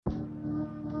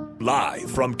Live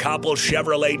from Copple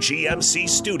Chevrolet GMC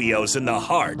studios in the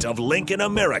heart of Lincoln,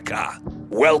 America.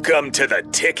 Welcome to the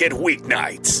Ticket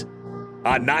Weeknights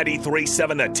on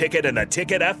 93.7 The Ticket and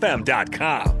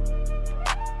theticketfm.com.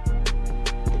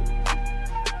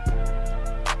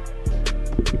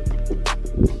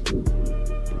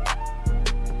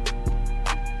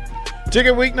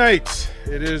 Ticket Weeknights.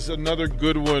 It is another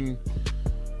good one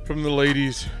from the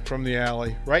ladies from the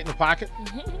alley. Right in the pocket.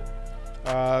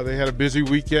 They had a busy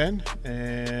weekend,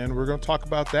 and we're going to talk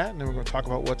about that, and then we're going to talk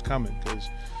about what's coming, because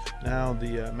now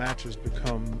the matches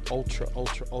become ultra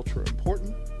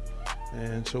important,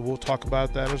 and so we'll talk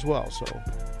about that as well. So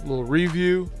a little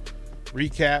review,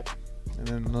 recap, and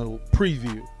then a little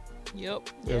preview.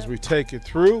 As we take it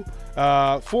through.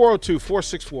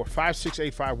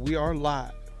 402-464-5685. We are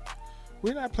live.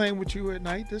 We're not playing with you at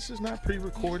night. This is not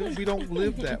pre-recorded. We don't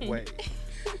live that way.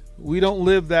 We don't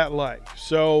live that life.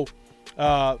 So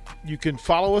you can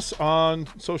follow us on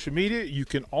social media. You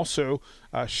can also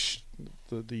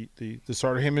the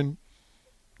Sartor Hamann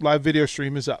live video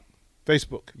stream is up.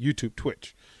 Facebook, YouTube,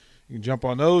 Twitch. You can jump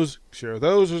on those, share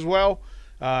those as well,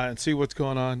 and see what's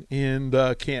going on in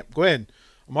the camp. Gwen,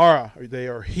 Amara, they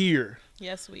are here.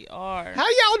 Yes, we are. How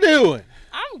y'all doing?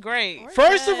 I'm great.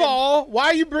 First of all, why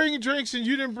are you bringing drinks and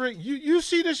you didn't bring – you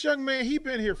see this young man, he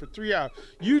been here for 3 hours.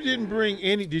 You didn't bring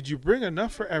any – did you bring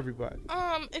enough for everybody?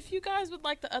 If you guys would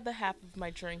like the other half of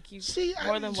my drink, you see,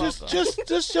 more than welcome.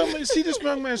 Just young man, see this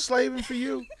young man slaving for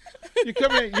you? You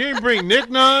come in, you didn't bring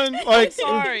Nick none? Like,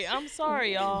 I'm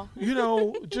sorry, y'all. You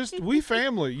know, just we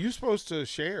family. You're supposed to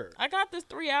share. I got this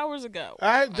 3 hours ago.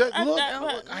 I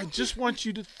just want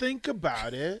you to think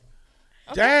about it.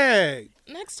 Okay.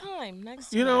 Dang. Next time.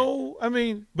 You know, I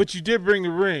mean, but you did bring the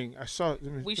ring. I saw it.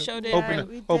 We showed it. Open that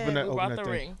thing.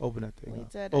 Ring. Open that thing.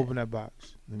 Open that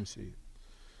box. Let me see it.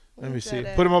 Let me see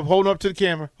it. Put him up. Hold him up to the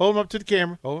camera. Hold him up to the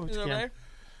camera. Hold him up to the camera. There?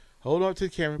 Hold him up to the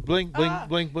camera. Blink, blink,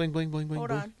 blink, blink, blink, blink, blink.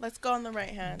 Hold on. Let's go on the right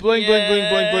hand. Blink, blink, blink,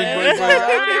 blink, blink, blink,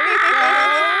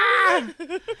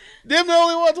 blink. Them the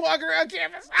only ones walking around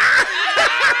campus.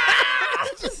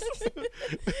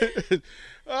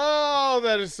 Oh,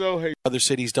 that is so hateful. Other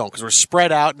cities don't, because we're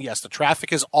spread out. And yes, the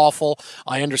traffic is awful.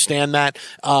 I understand that.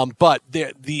 But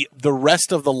the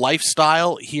rest of the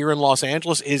lifestyle here in Los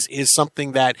Angeles is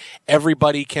something that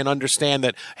everybody can understand,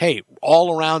 that, hey,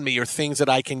 all around me are things that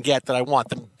I can get that I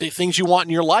want. The things you want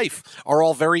in your life are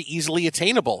all very easily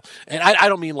attainable. And I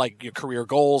don't mean like your career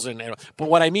goals, but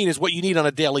what I mean is what you need on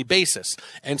a daily basis.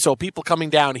 And so people coming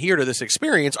down here to this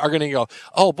experience are going to go,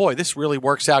 oh boy, this really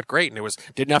works out great. And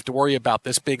didn't have to worry about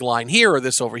this big line here or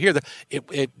this over here.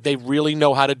 They really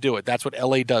know how to do it. That's what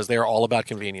LA does. They are all about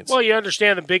convenience. Well, you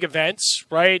understand the big events,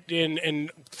 right?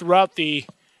 And throughout the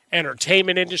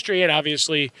entertainment industry, and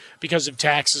obviously because of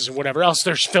taxes and whatever else,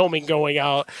 there's filming going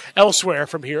out elsewhere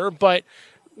from here. But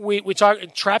we talk,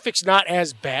 traffic's not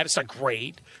as bad. It's not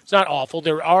great. It's not awful.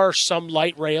 There are some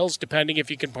light rails, depending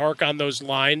if you can park on those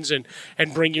lines and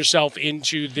bring yourself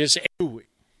into this. I'm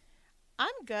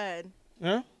good.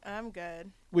 Huh? I'm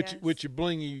good. With your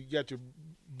bling, you got your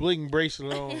bling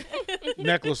bracelet on,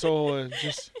 necklace on, and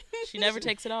just. She never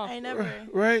takes it off. I never.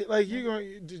 Right? Like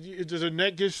does her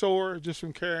neck get sore just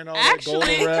from carrying all that gold around?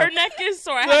 Actually, her neck is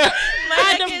sore.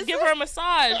 I had to give her a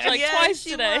massage twice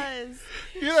today. Was.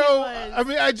 You know, I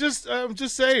mean, I'm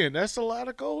just saying, that's a lot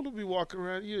of gold to be walking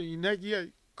around. You know, your neck,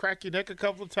 crack your neck a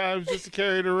couple of times just to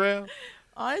carry it around.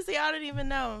 Honestly, I don't even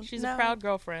know. She's a proud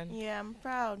girlfriend. Yeah, I'm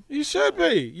proud. You should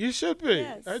be. Yes.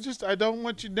 I don't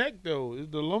want your neck though.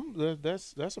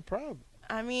 That's a problem.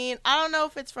 I mean, I don't know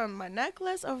if it's from my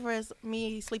necklace or if it's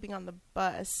me sleeping on the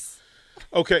bus.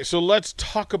 Okay, so let's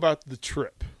talk about the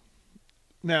trip.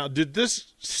 Now, did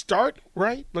this start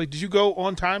right? Like, did you go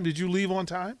on time? Did you leave on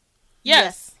time?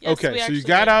 Yes. Okay, so you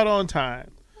got out on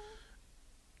time.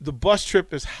 The bus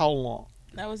trip is how long?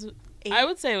 That was, I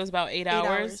would say it was about 8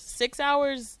 hours. 6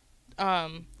 hours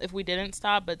if we didn't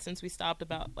stop, but since we stopped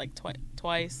about like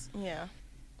twice. Yeah.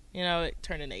 You know, it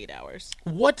turned into 8 hours.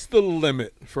 What's the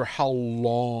limit for how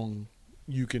long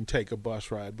you can take a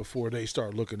bus ride before they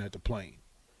start looking at the plane?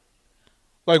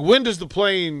 Like, when does the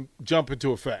plane jump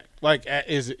into effect? Like,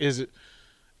 is it?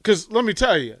 Because let me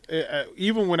tell you,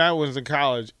 even when I was in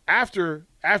college, after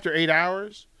 8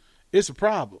 hours, it's a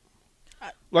problem.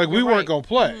 Like, we weren't gonna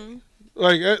play. Mm-hmm.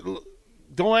 Like,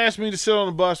 don't ask me to sit on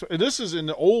the bus. And this is in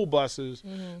the old buses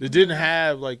that didn't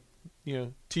have, like, you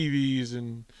know, TVs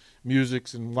and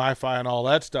musics and Wi-Fi and all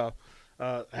that stuff.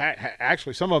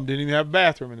 Actually, some of them didn't even have a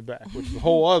bathroom in the back, which is a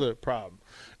whole other problem.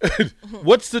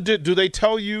 Do they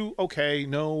tell you, okay,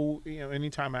 no, you know,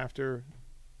 anytime after?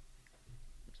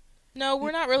 No,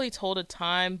 we're not really told a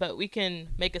time, but we can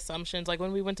make assumptions. Like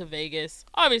when we went to Vegas,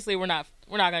 obviously we're not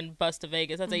going to bus to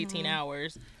Vegas. That's 18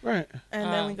 hours. Right.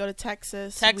 And then we go to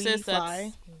Texas. Texas, we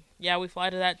fly. We fly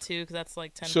to that too because that's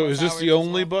like 10. So is this hours the as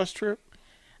only well. bus trip?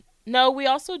 No, we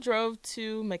also drove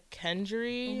to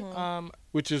McKendree,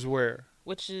 Which is where?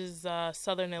 which is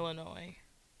Southern Illinois.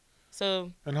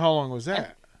 So And how long was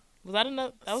that? was that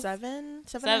enough? That was Seven and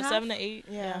a half? 7 to 8.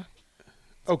 Yeah.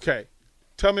 Okay.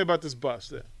 Tell me about this bus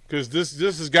then. Because this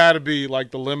has got to be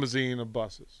like the limousine of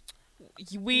buses.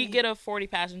 We get a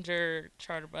 40-passenger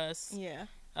charter bus. Yeah.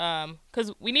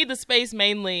 Because we need the space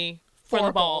mainly for 4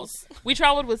 the balls. We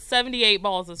traveled with 78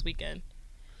 balls this weekend.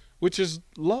 Which is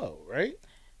low, right?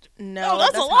 No, Oh,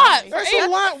 that's a lot. high. That's a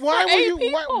lot. Why for were 8 you?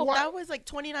 people. Why? That was like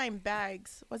 29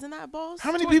 bags. Wasn't that balls?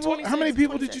 How many 20, people? How many 26,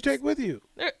 people did you 26. take with you?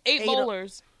 There are 8 Eight-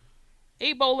 bowlers.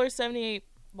 8 bowlers, 78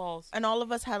 balls. And all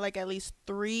of us had like at least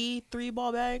three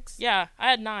ball bags. Yeah,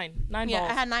 I had 9 Yeah,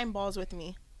 balls. I had 9 balls with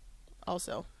me.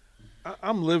 Also,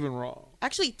 I'm living wrong.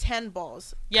 actually 10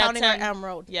 balls. Yeah, counting 10. our M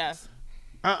road. Yeah.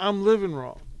 I'm living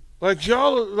wrong. Like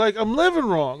y'all, like I'm living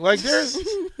wrong. Like there's,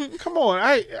 come on,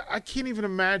 I can't even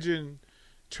imagine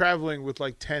traveling with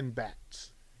like 10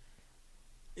 bats.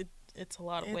 It's a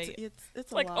lot of weight.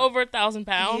 It's a like lot. over 1,000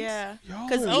 pounds. Yeah, Y'all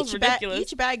because are- was ridiculous.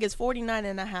 each bag is 49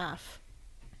 and a half.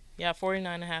 Yeah,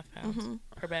 49.5 pounds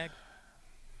per bag.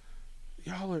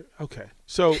 Y'all are okay.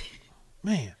 So,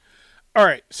 man, all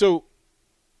right. So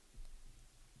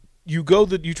you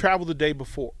travel the day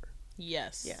before.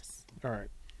 Yes. Yes. All right.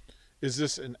 Is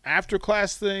this an after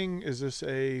class thing? Is this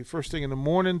a first thing in the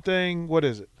morning thing? What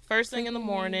is it? First thing in the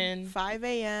morning. 5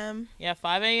 a.m. Yeah,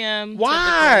 5 a.m.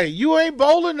 Why? You ain't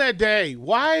bowling that day.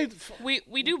 Why?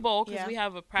 We do bowl because Yeah. we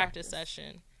have a practice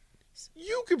session.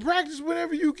 You can practice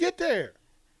whenever you get there.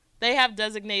 They have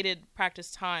designated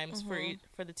practice times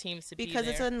for the teams to Because be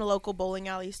there. it's in the local bowling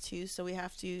alleys too, so we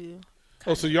have to.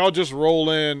 Oh, so y'all just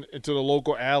roll into the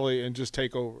local alley and just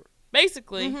take over.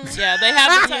 Basically, yeah, they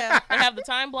have the Yeah. they have the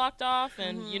time blocked off,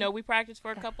 and we practice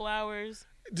for a couple hours.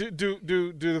 Do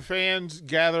the fans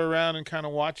gather around and kind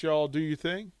of watch y'all do your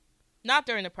thing? Not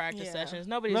during the practice Yeah. sessions.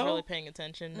 Nobody's No? really paying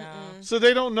attention now. So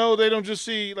they don't know. They don't just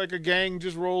see like a gang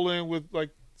just roll in with like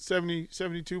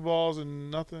 72 balls and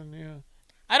nothing. Yeah.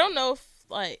 I don't know if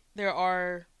like there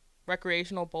are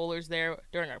recreational bowlers there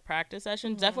during our practice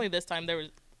sessions. Definitely this time there was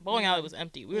bowling alley was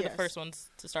empty. We were the Yes. first ones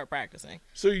to start practicing.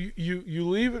 So you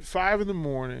leave at 5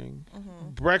 a.m.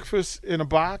 Breakfast in a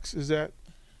box, is that,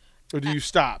 or do you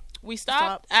stop? We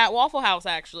stopped at Waffle House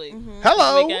actually.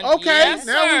 Hello. Weekend. Okay. Yes,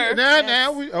 now sir. we now Yes.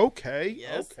 now we okay.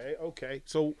 Yes. Okay.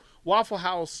 So Waffle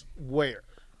House where?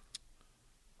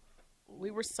 We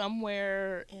were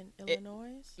somewhere In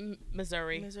Illinois,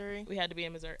 Missouri. Missouri. We had to be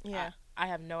in Missouri. Yeah. I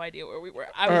have no idea where we were.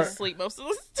 I All was right. asleep most of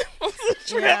the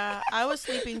trip. Yeah, I was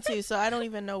sleeping too, so I don't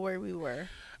even know where we were.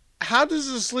 How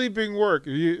does the sleeping work?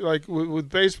 You like with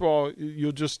baseball,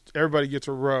 you'll just everybody gets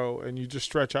a row and you just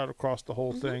stretch out across the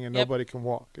whole thing and Yep. nobody can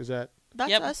walk. Is that? That's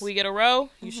Yep. us. We get a row.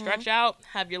 You stretch out.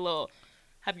 Have your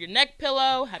neck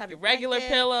pillow. Have your your regular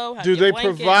blanket. pillow. Have Do your they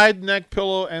blanket. provide neck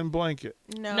pillow and blanket?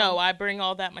 No, I bring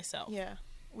all that myself. Yeah,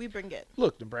 we bring it.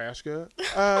 Look, Nebraska,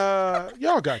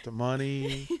 y'all got the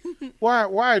money.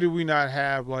 Why do we not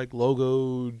have like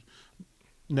logoed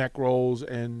neck rolls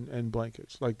and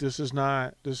blankets? Like this is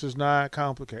not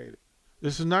complicated.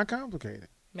 This is not complicated.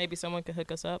 Maybe someone could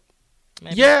hook us up.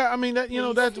 Maybe. Yeah, I mean that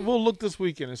we'll look this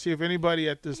weekend and see if anybody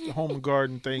at this home and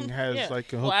garden thing has Yeah.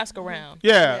 like a We'll hook. ask around.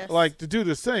 Yeah, Yes. like to do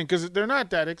this thing because they're not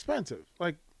that expensive.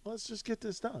 Like let's just get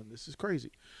this done. This is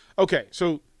crazy. Okay,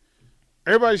 so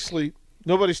everybody sleep.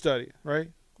 Nobody study,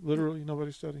 right? Literally,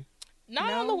 nobody study. Not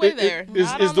No. on the way Is there.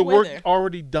 Not is on the way work there.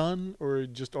 already done or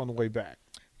just on the way back?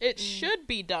 It should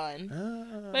be done.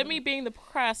 Ah. But me being the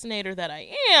procrastinator that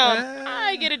I am,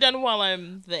 I get it done while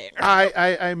I'm there.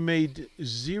 I made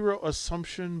zero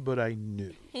assumption, but I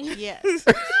knew. Yes,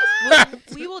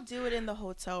 we will do it in the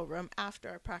hotel room after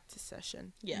our practice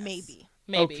session. Yes. Maybe.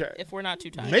 Maybe Okay. if we're not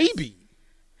too tired. Maybe,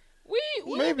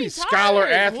 we maybe be scholar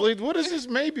tired. athlete. What is this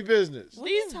maybe business?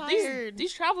 These tired.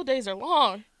 these travel days are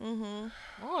long. Long.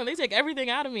 They take everything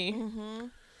out of me.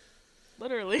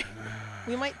 Literally.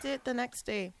 We might do it the next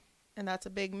day, and that's a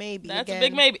big maybe. That's again. a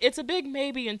big maybe. It's a big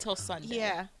maybe until Sunday.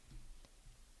 Yeah.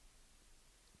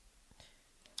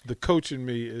 The coach in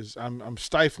me is I'm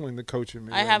stifling the coach in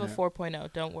me. I right have a now.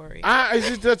 4.0. Don't worry.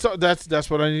 That's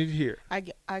what I need to hear. I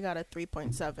got a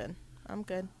 3.7. I'm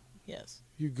good. Yes.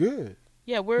 You good?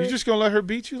 Yeah, we're You just gonna let her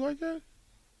beat you like that?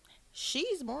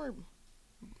 She's more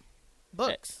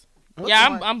books. Book yeah.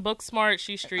 smart. I'm book smart.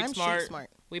 She's street I'm smart. street smart.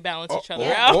 We balance each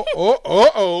other out.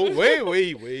 Wait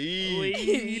Wait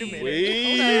a minute.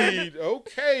 Wait.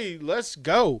 Okay, let's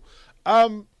go.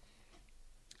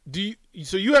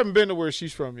 So you haven't been to where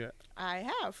she's from yet? I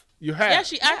have. You have? Yeah,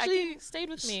 she actually stayed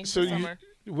with me So this summer.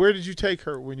 where did you take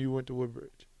her when you went to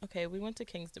Woodbridge? Okay, we went to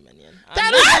King's Dominion.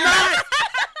 That is not.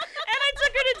 And I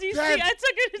took her to DC. That- I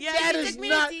took her to Yeah, That you is took me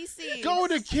not. to DC. Going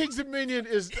to Kings Dominion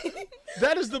is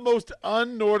the most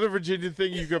un-Northern Virginia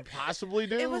thing you could possibly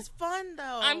do. It was fun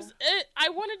though. I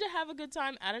wanted to have a good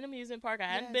time at an amusement park. I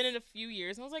hadn't been in a few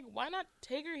years. And I was like, why not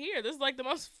take her here? This is like the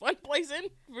most fun place in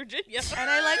Virginia. And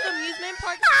I like amusement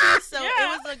parks too, so Yeah.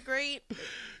 it was a great.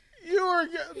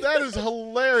 That is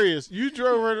hilarious. You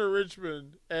drove her to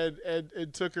Richmond and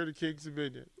took her to Kings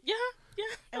Dominion. Yeah. And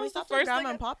That we was the stopped at first Grandma thing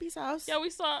and Poppy's house. Yeah, we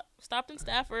stopped in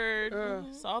Stafford,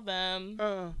 saw them.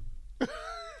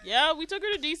 Yeah, we took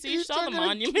her to DC, You saw took the her to-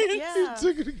 monument. Yeah. You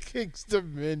took her to Kings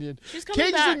Dominion. She's coming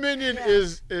Kings back. Dominion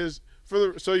is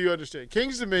so you understand.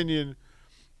 Kings Dominion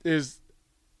is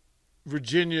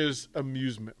Virginia's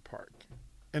amusement park,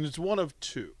 and it's one of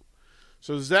two.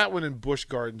 So there's that one in Busch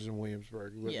Gardens in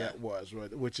Williamsburg,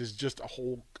 which is just a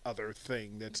whole other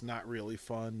thing that's not really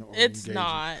fun or It's engaging.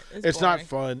 not. It's not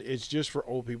boring. fun. It's just for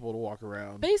old people to walk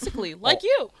around. Basically, like Oh.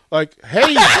 you. Like,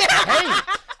 hey.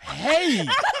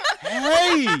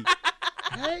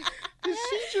 Did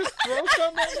she just throw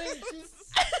something at me?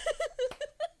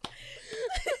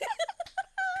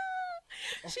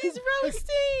 She's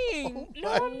roasting. No,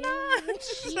 I'm not.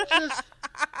 She just.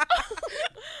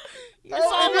 It's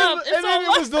all love. It's and then all it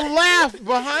love. was the laugh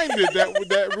behind it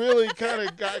that really kind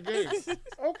of got good.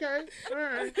 Okay,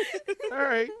 all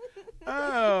right.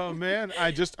 Oh man,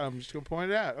 I'm just gonna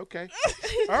point it out. Okay,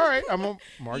 all right. I'm gonna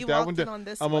mark You that walked one in down. on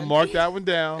this I'm gonna one. mark that one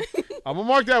down. I'm gonna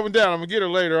mark that one down. I'm gonna get her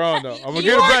later on though. I'm gonna You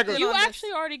get her are- back. You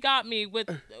actually already got me with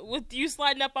you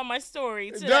sliding up on my story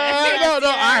today. No. I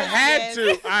yes.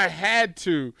 had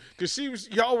to, because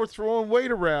y'all were throwing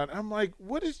weight around. I'm like,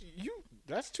 what is you?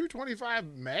 That's 225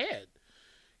 mad.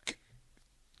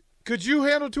 Could you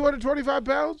handle 225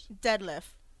 pounds? Deadlift.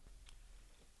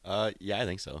 Yeah, I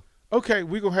think so. Okay,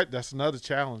 we go ahead. That's another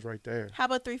challenge right there. How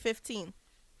about 315?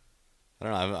 I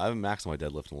don't know. I haven't maxed my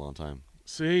deadlift in a long time.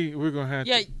 See, we're gonna have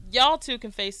Yeah, to. y'all two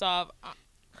can face off.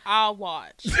 I'll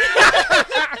watch.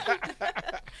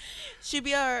 She'd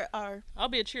be our I'll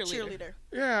be a cheerleader. cheerleader.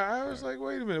 Yeah, I was like,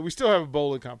 wait a minute. We still have a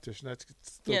bowling competition. That's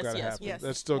still Yes, gotta yes, happen. yes.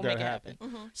 That's still We'll gotta make it happen.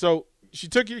 happen. So she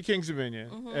took you to Kings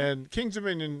Dominion, and Kings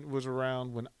Dominion was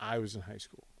around when I was in high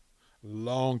school.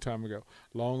 Long time ago.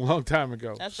 Long time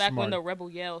ago. That's back when Smart. the Rebel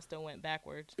Yell still went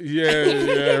backwards. Yeah,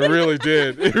 it really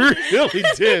did. It really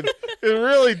did. It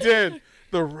really did.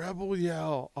 The Rebel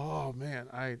Yell. Oh man,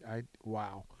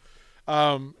 wow.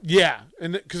 Yeah,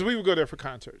 and because we would go there for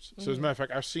concerts. So as a matter of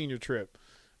fact, our senior trip,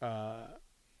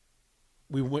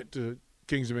 we went to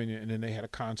Kings Dominion, and then they had a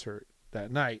concert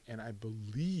that night, and I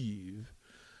believe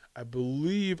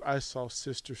I saw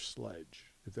Sister Sledge.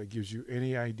 If that gives you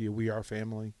any idea, We Are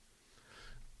Family.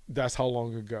 That's how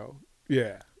long ago.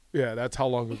 Yeah, that's how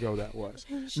long ago that was.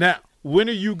 Now, when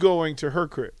are you going to her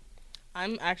crib?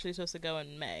 I'm actually supposed to go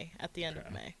in May, at the end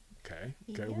of May. Okay.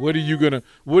 What are you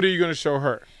gonna show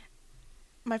her?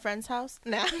 My friend's house?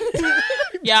 Nah.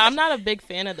 Yeah, I'm not a big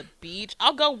fan of the beach.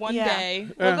 I'll go one Yeah. day.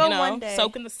 We'll go you know, one day.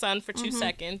 soak in the sun for 2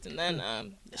 seconds, and then I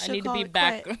She'll need to call be it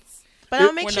back. quits. But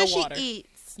I'll make With sure no she water.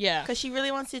 eats. Yeah. Because she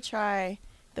really wants to try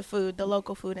the food, the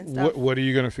local food and stuff. What are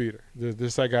you gonna feed her?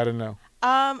 This I gotta know.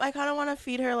 I kind of want to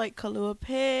feed her like Kalua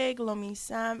pig, lomi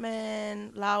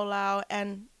salmon, lau lau,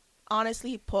 and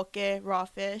honestly poke, raw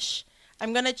fish.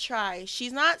 I'm gonna try.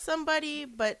 She's not somebody,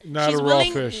 but Not she's a raw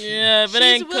willing. fish. Yeah, if it She's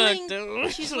ain't willing. cooked. though.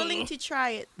 She's willing to try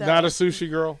it though. Not a sushi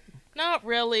girl. Not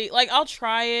really. Like, I'll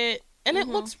try it, and it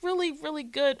looks really, really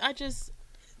good.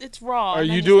 It's raw. Are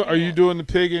and I you just doing? can't. Are you doing the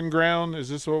pig in ground? Is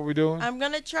this what we're doing? I'm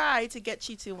gonna try to get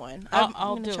you to one. I'll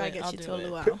I'm do gonna try it. to get I'll you do to a it.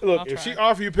 luau. Look, I'll if try. she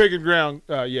offer you pig and ground,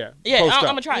 yeah. Yeah, post I'm up.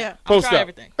 gonna try. Yeah. it. I'll Post try up.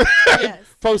 everything. Yes.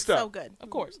 Post So up. good.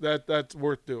 Of course. That's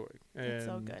worth doing, and It's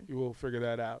so good. you will figure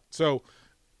that out. So,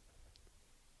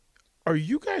 are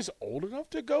you guys old enough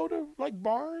to go to like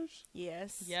bars?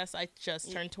 Yes. Yes, I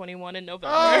just turned 21 in November.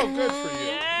 Oh, good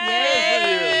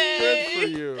for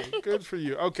you. Good for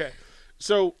you. Okay,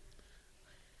 so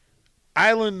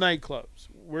island nightclubs.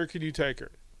 Where can you take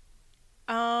her?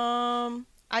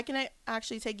 I can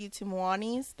actually take you to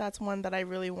Moani's. That's one that I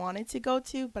really wanted to go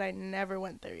to, but I never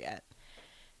went there yet.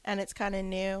 And it's kind of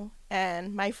new.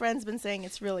 And my friend's been saying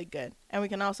it's really good. And we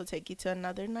can also take you to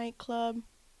another nightclub.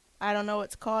 I don't know what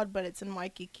it's called, but it's in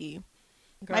Waikiki.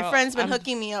 My Girl, friend's been I'm-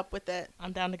 hooking me up with it.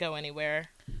 I'm down to go anywhere.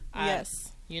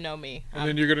 Yes. You know me. And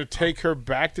then you're going to take her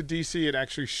back to D.C. and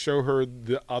actually show her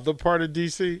the other part of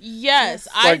D.C.? Yes.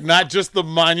 Like, not just the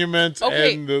monuments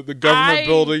and the government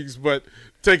buildings, but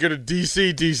take her to D.C.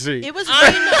 It was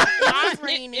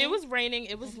raining. It was raining.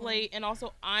 It was late. And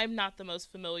also, I'm not the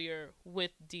most familiar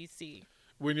with D.C.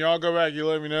 When y'all go back, you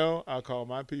let me know. I'll call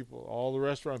my people, all the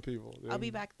restaurant people. I'll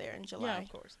be back there in July. Yeah, of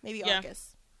course. Maybe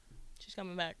August. She's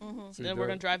coming back. So Then we're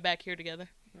going to drive back here together.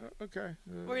 Okay.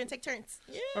 We're going to take turns.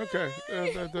 Yeah. Okay.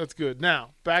 That's good.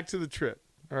 Now, back to the trip.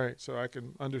 All right, so I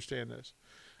can understand this.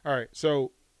 All right,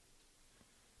 so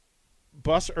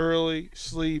bus early,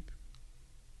 sleep,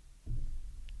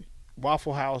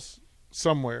 Waffle House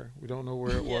somewhere. We don't know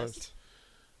where it was.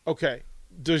 Okay.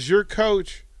 Does your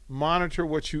coach monitor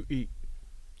what you eat?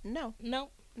 No,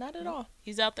 not at all.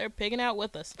 He's out there pigging out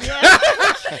with us. Yeah.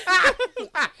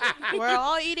 We're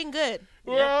all eating good.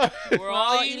 Well, We're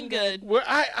all eating good. well,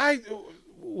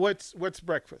 what's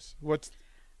breakfast? What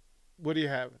do you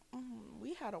have?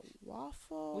 We had a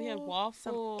waffle. We had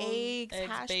waffles, some eggs,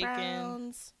 hash bacon.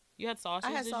 browns. You had sausage,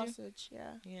 I had did sausage,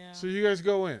 yeah. you? Yeah. So you guys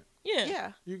go in. Yeah.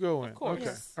 Yeah. You go in. Of course. Okay.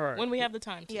 Yes. All right. When we have the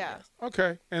time to. Yeah. Yes.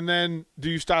 Okay. And then do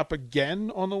you stop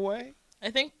again on the way? I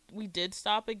think we did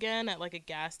stop again at like a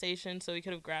gas station, so we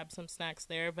could have grabbed some snacks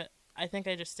there, but I think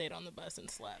I just stayed on the bus and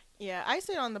slept. Yeah, I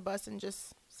stayed on the bus and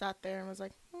just sat there and was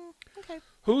like, okay.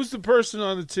 Who's the person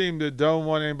on the team that don't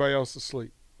want anybody else to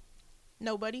sleep?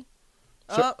 Nobody.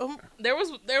 So- There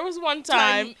was one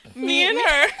time, me and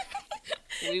her,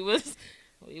 we was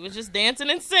just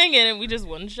dancing and singing, and we just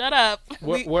wouldn't shut up.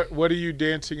 What are you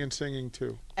dancing and singing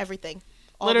to? Everything.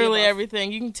 All the Literally above.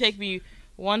 everything. You can take me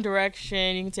One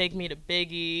Direction. You can take me to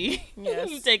Biggie. Yes.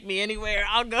 You can take me anywhere.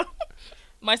 I'll go.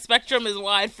 My spectrum is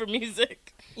wide for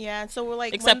music, Yeah, so we're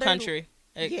like, except when they're- country.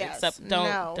 Yes, Except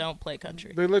don't play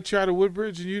country. They let you out of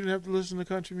Woodbridge and you didn't have to listen to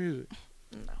country music.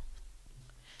 No.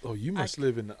 Oh, you must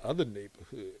live in the other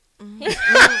neighborhood.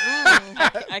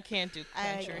 I can't do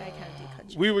I country. can't do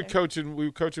country. We would either.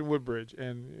 coach in Woodbridge,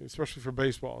 and especially for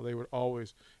baseball, they would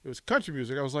always it was country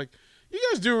music. I was like, you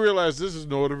guys do realize this is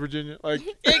Northern Virginia, like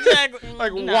Exactly.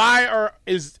 like No. why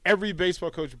is every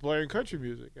baseball coach playing country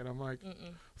music? And I'm like,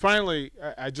 finally,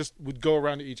 I just would go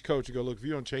around to each coach and go, look, if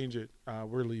you don't change it,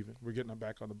 we're leaving. We're getting them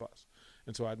back on the bus.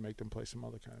 And so I'd make them play some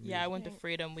other kind of music. Yeah, I went to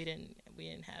Freedom. We didn't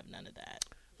have none of that.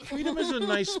 Freedom is a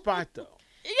nice spot, though.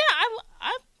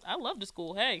 Yeah, I love the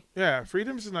school. Hey. Yeah,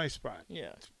 Freedom's a nice spot. Yeah.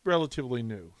 It's relatively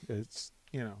new. It's,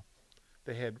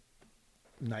 they had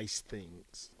nice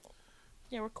things.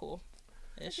 Yeah, we're cool.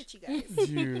 Look at you guys.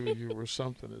 You were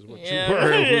something is what Yeah. you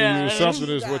were. Yeah. You were something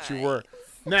is what you were.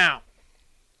 Now,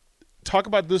 talk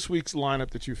about this week's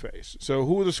lineup that you faced. So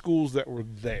who are the schools that were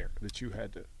there that you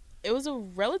had to? It was a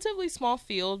relatively small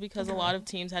field because a lot of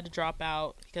teams had to drop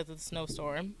out because of the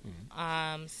snowstorm.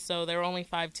 So there were only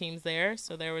 5 teams there.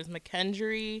 So there was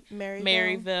McKendree,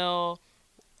 Maryville,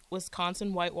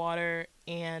 Wisconsin Whitewater,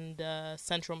 and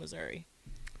Central Missouri.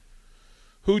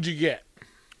 Who'd you get?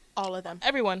 All of them.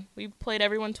 Everyone. We played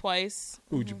everyone twice.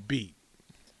 Who'd you beat?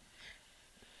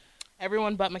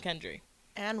 Everyone but McKendree.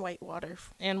 And Whitewater.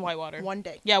 And Whitewater. One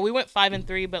day. Yeah, we went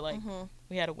 5-3, but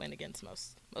we had to win against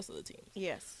most of the teams.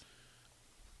 Yes.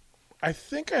 I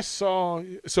think I saw.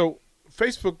 So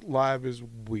Facebook Live is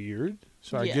weird.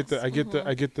 So I get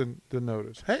the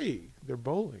notice. Hey, they're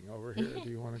bowling over here. Do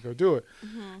you want to go do it?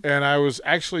 And I was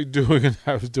actually doing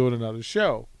another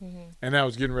show, and I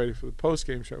was getting ready for the post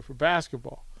game show for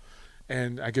basketball,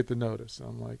 and I get the notice. And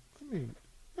I'm like,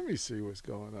 let me see what's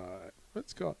going on.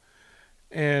 Let's go.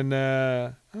 And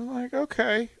I'm like,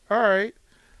 okay, all right.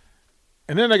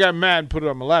 And then I got mad and put it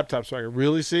on my laptop so I could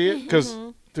really see it because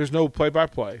there's no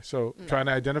play-by-play. So trying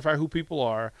to identify who people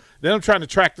are. Then I'm trying to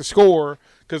track the score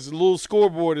because the little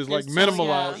scoreboard is like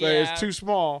minimalized. Yeah. It's too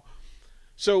small.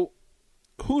 So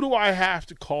who do I have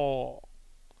to call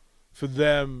for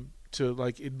them to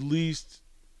like at least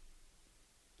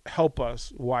help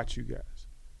us watch you guys?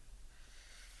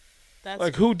 That's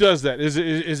Like who does that?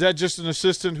 Is that just an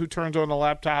assistant who turns on the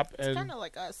laptop and It's kind of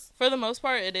like us. for the most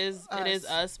part, it is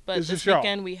us. But It's this just y'all.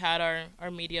 weekend we had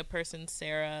our media person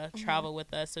Sarah travel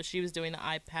with us, so she was doing the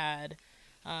iPad,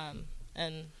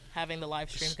 and having the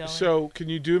live stream going. So can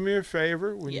you do me a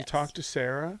favor when you Yes. talk to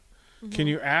Sarah? Can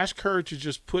you ask her to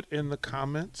just put in the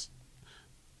comments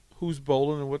who's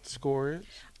bowling and what the score is?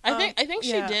 I think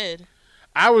yeah. she did.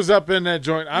 I was up in that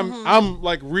joint. I'm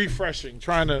like refreshing,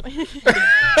 trying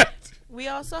to. We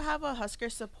also have a Husker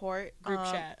support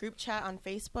Group chat on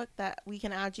Facebook that we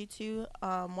can add you to.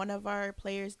 One of our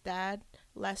players' dad,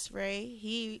 Les Ray,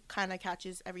 he kind of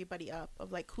catches everybody up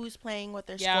of like who's playing, what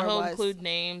their Yeah, score he'll was. include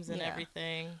names and Yeah.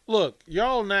 everything. Look,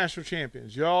 y'all national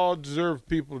champions. Y'all deserve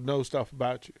people to know stuff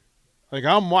about you. Like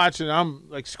I'm watching, I'm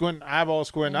like squinting, eyeball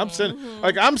squinting. I'm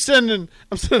sending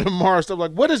Mara stuff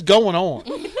like, what is going on?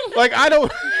 Like I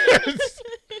don't,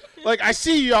 like I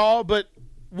see y'all, but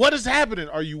what is happening?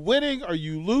 Are you winning? Are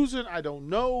you losing? I don't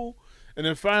know. And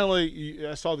then finally,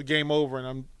 I saw the game over, and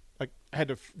I'm like, I had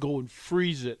to go and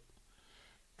freeze the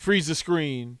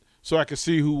screen so I could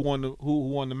see who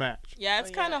won the match. Yeah,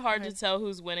 it's kind of hard to tell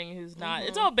who's winning and who's not.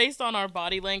 It's all based on our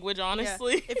body language,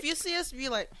 honestly. Yeah. If you see us, be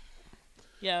like,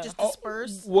 yeah, just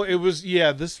disperse. Well, it was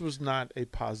this was not a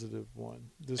positive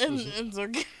one. It's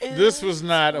okay. This was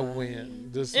not a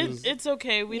win. It's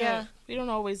okay. We don't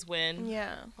always win.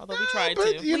 Yeah, although we tried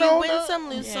but, to. You know, we win some,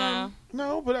 lose some.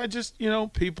 No, but I just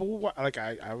people like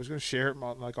I was gonna share it.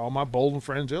 Like all my Bolden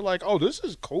friends, they're like, "Oh, this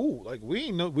is cool." Like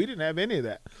we didn't have any of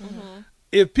that. Mm-hmm.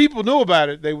 If people knew about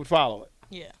it, they would follow it.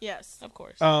 Yeah. Yes. Of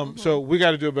course. So we got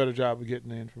to do a better job of getting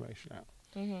the information out.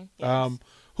 Mm-hmm. Yes.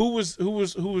 Who was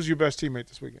your best teammate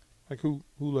this weekend? Like who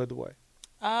led the way?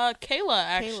 Kayla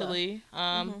actually.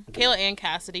 Kayla and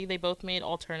Cassidy, they both made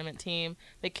all tournament team,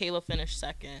 but Kayla finished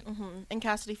second. And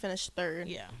Cassidy finished third.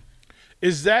 Yeah.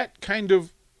 Is that kind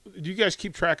of? Do you guys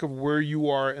keep track of where you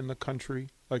are in the country?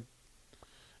 Like,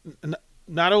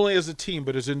 not only as a team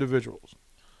but as individuals.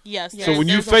 Yes. So when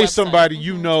you face somebody,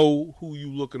 you know who you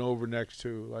looking over next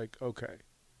to. Like, okay.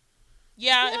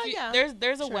 Yeah.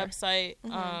 There's a website.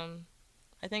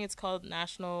 I think it's called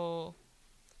National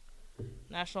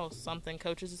something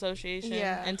Coaches Association,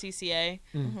 NTCA.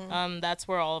 That's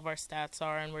where all of our stats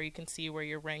are and where you can see where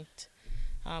you're ranked,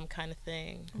 kind of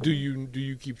thing. Do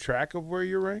you keep track of where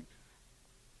you're ranked?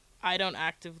 I don't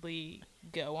actively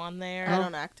go on there. I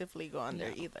don't actively go on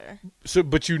there either. So,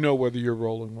 but you know whether you're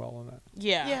rolling well or not.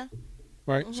 Yeah. Yeah.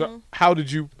 Right. So how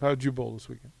did you bowl this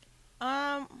weekend?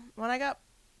 When I got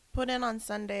put in on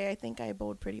Sunday, I think I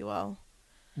bowled pretty well.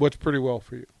 What's pretty well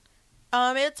for you?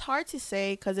 It's hard to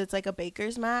say because it's like a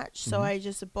baker's match. So I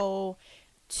just bowl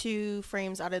 2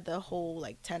 frames out of the whole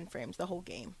 10 frames, the whole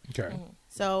game. Okay.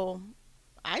 So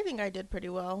I think I did pretty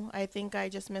well. I think I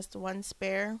just missed 1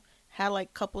 spare.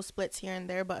 Had couple splits here and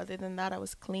there, but other than that, I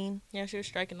was clean. Yeah, she was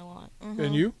striking a lot.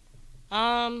 And you?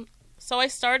 So I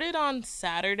started on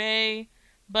Saturday,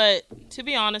 but to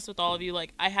be honest with all of you,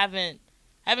 I haven't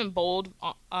bowled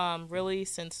really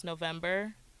since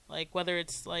November. Whether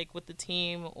it's with the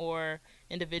team or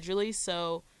individually.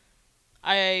 So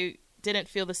I didn't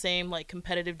feel the same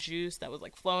competitive juice that was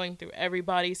flowing through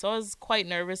everybody. So I was quite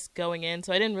nervous going in.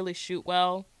 So I didn't really shoot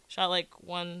well. Shot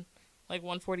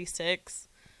 146.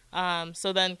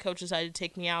 So then coach decided to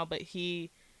take me out, but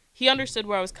he understood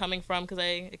where I was coming from because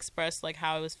I expressed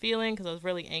how I was feeling because I was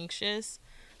really anxious.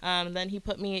 Then he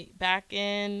put me back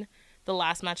in the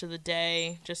last match of the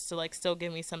day just to still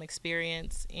give me some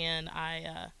experience, and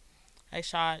I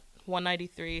shot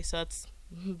 193, so that's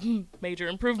major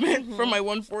improvement from my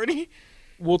 140.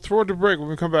 We'll throw it to break. When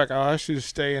we come back, I'll ask you to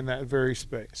stay in that very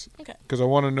space. Okay. Because I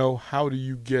want to know, how do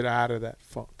you get out of that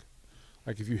funk?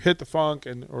 If you hit the funk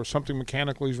or something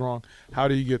mechanically is wrong, how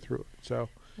do you get through it? So,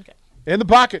 okay. In the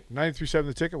pocket, 93.7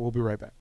 The Ticket. We'll be right back.